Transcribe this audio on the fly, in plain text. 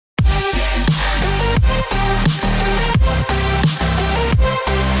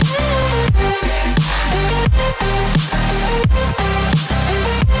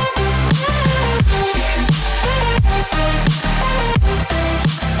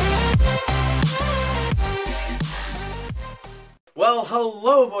Well,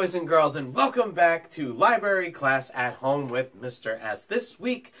 hello boys and girls, and welcome back to Library Class at Home with Mr. S. This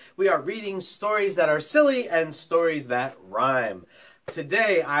week we are reading stories that are silly and stories that rhyme.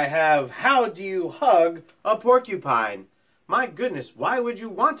 Today I have How Do You Hug a Porcupine? My goodness, why would you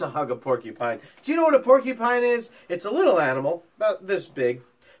want to hug a porcupine? Do you know what a porcupine is? It's a little animal, about this big,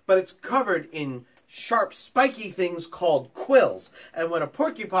 but it's covered in sharp, spiky things called quills. And when a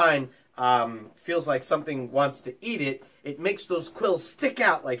porcupine feels like something wants to eat it, it makes those quills stick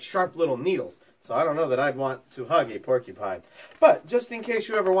out like sharp little needles. So I don't know that I'd want to hug a porcupine. But just in case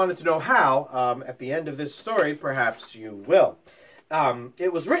you ever wanted to know how, at the end of this story, perhaps you will.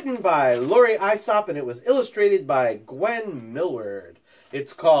 It was written by Laurie Aesop and it was illustrated by Gwen Millward.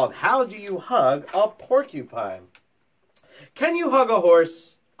 It's called How Do You Hug a Porcupine? Can you hug a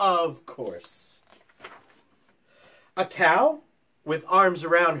horse? Of course. A cow with arms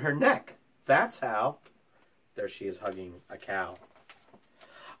around her neck. That's how. There she is hugging a cow.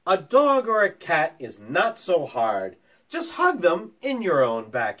 A dog or a cat is not so hard. Just hug them in your own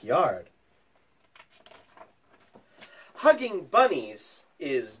backyard. Hugging bunnies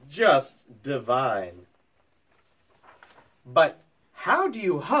is just divine. But how do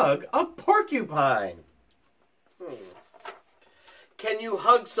you hug a porcupine? Can you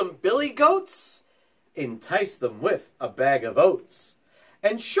hug some billy goats? Entice them with a bag of oats.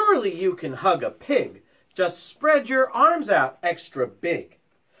 And surely you can hug a pig. Just spread your arms out extra big.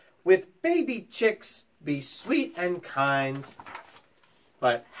 With baby chicks, be sweet and kind.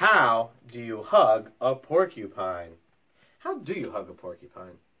 But how do you hug a porcupine? How do you hug a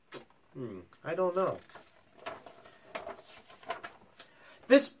porcupine? I don't know.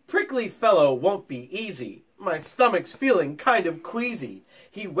 This prickly fellow won't be easy. My stomach's feeling kind of queasy.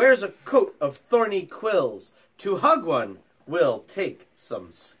 He wears a coat of thorny quills. To hug one will take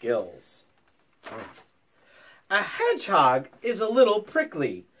some skills. A hedgehog is a little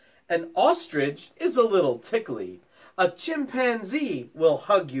prickly. An ostrich is a little tickly. A chimpanzee will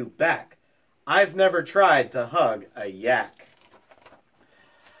hug you back. I've never tried to hug a yak.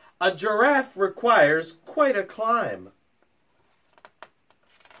 A giraffe requires quite a climb.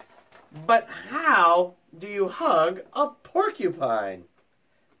 But how do you hug a porcupine?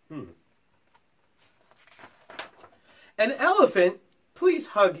 An elephant, please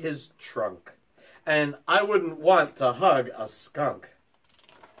hug his trunk. And I wouldn't want to hug a skunk.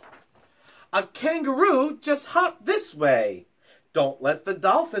 A kangaroo, just hop this way. Don't let the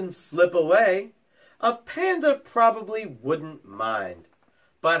dolphins slip away. A panda probably wouldn't mind.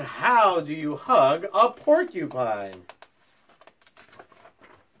 But how do you hug a porcupine?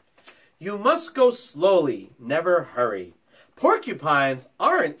 You must go slowly, never hurry. Porcupines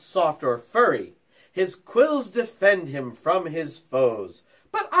aren't soft or furry. His quills defend him from his foes.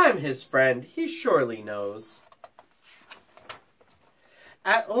 But I'm his friend, he surely knows.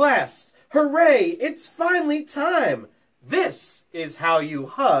 At last, hooray, it's finally time. This is how you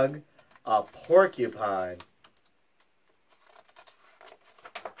hug a porcupine.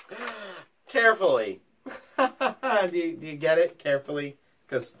 Carefully. do you get it? Carefully?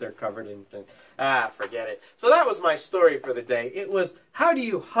 Because they're covered in... forget it. So that was my story for the day. It was, how do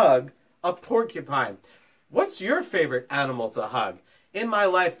you hug a porcupine? What's your favorite animal to hug? In my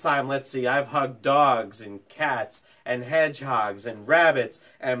lifetime, let's see, I've hugged dogs and cats and hedgehogs and rabbits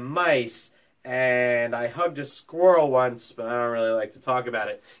and mice. And I hugged a squirrel once, but I don't really like to talk about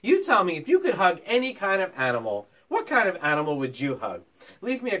it. You tell me, if you could hug any kind of animal, what kind of animal would you hug?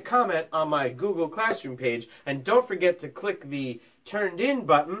 Leave me a comment on my Google Classroom page, and don't forget to click the Turned In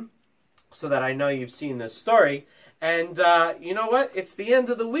button so that I know you've seen this story. And you know what? It's the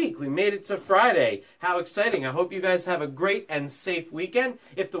end of the week. We made it to Friday. How exciting. I hope you guys have a great and safe weekend.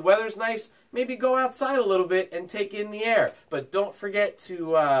 If the weather's nice, maybe go outside a little bit and take in the air. But don't forget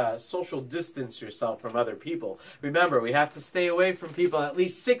to social distance yourself from other people. Remember, we have to stay away from people at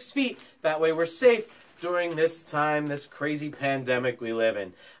least 6 feet. That way we're safe during this time, this crazy pandemic we live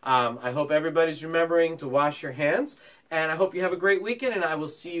in. I hope everybody's remembering to wash your hands. And I hope you have a great weekend, and I will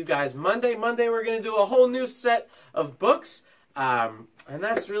see you guys Monday. Monday, we're going to do a whole new set of books, and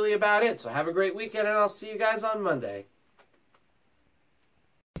that's really about it. So have a great weekend, and I'll see you guys on Monday.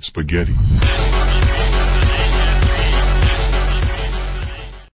 Spaghetti.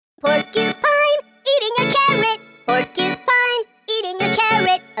 Porcupine eating a carrot. Porcupine eating a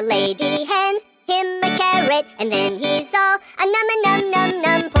carrot. A lady hands him a carrot, and then he's all a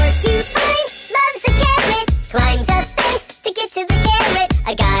num-a-num-num-num. Porcupine loves a carrot. Climbs a fence to get to the carrot.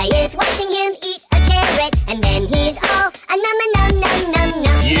 A guy is watching him eat a carrot, and then he's all a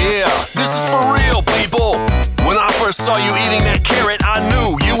num-a-num-num-num-num. Yeah, this is for real, people. When I first saw you eating that carrot, I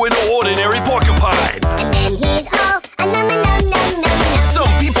knew you were no ordinary porcupine. And then he's all a num-a-num-num-num.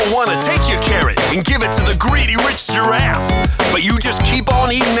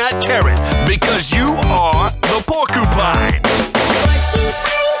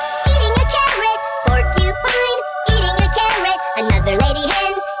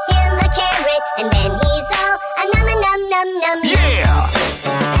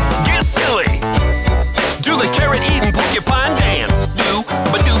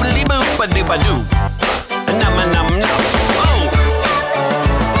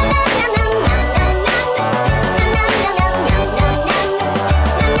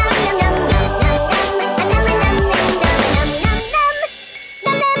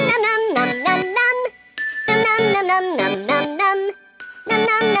 num num num num num. Num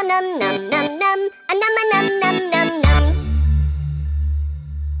num num num num num num. A num num num.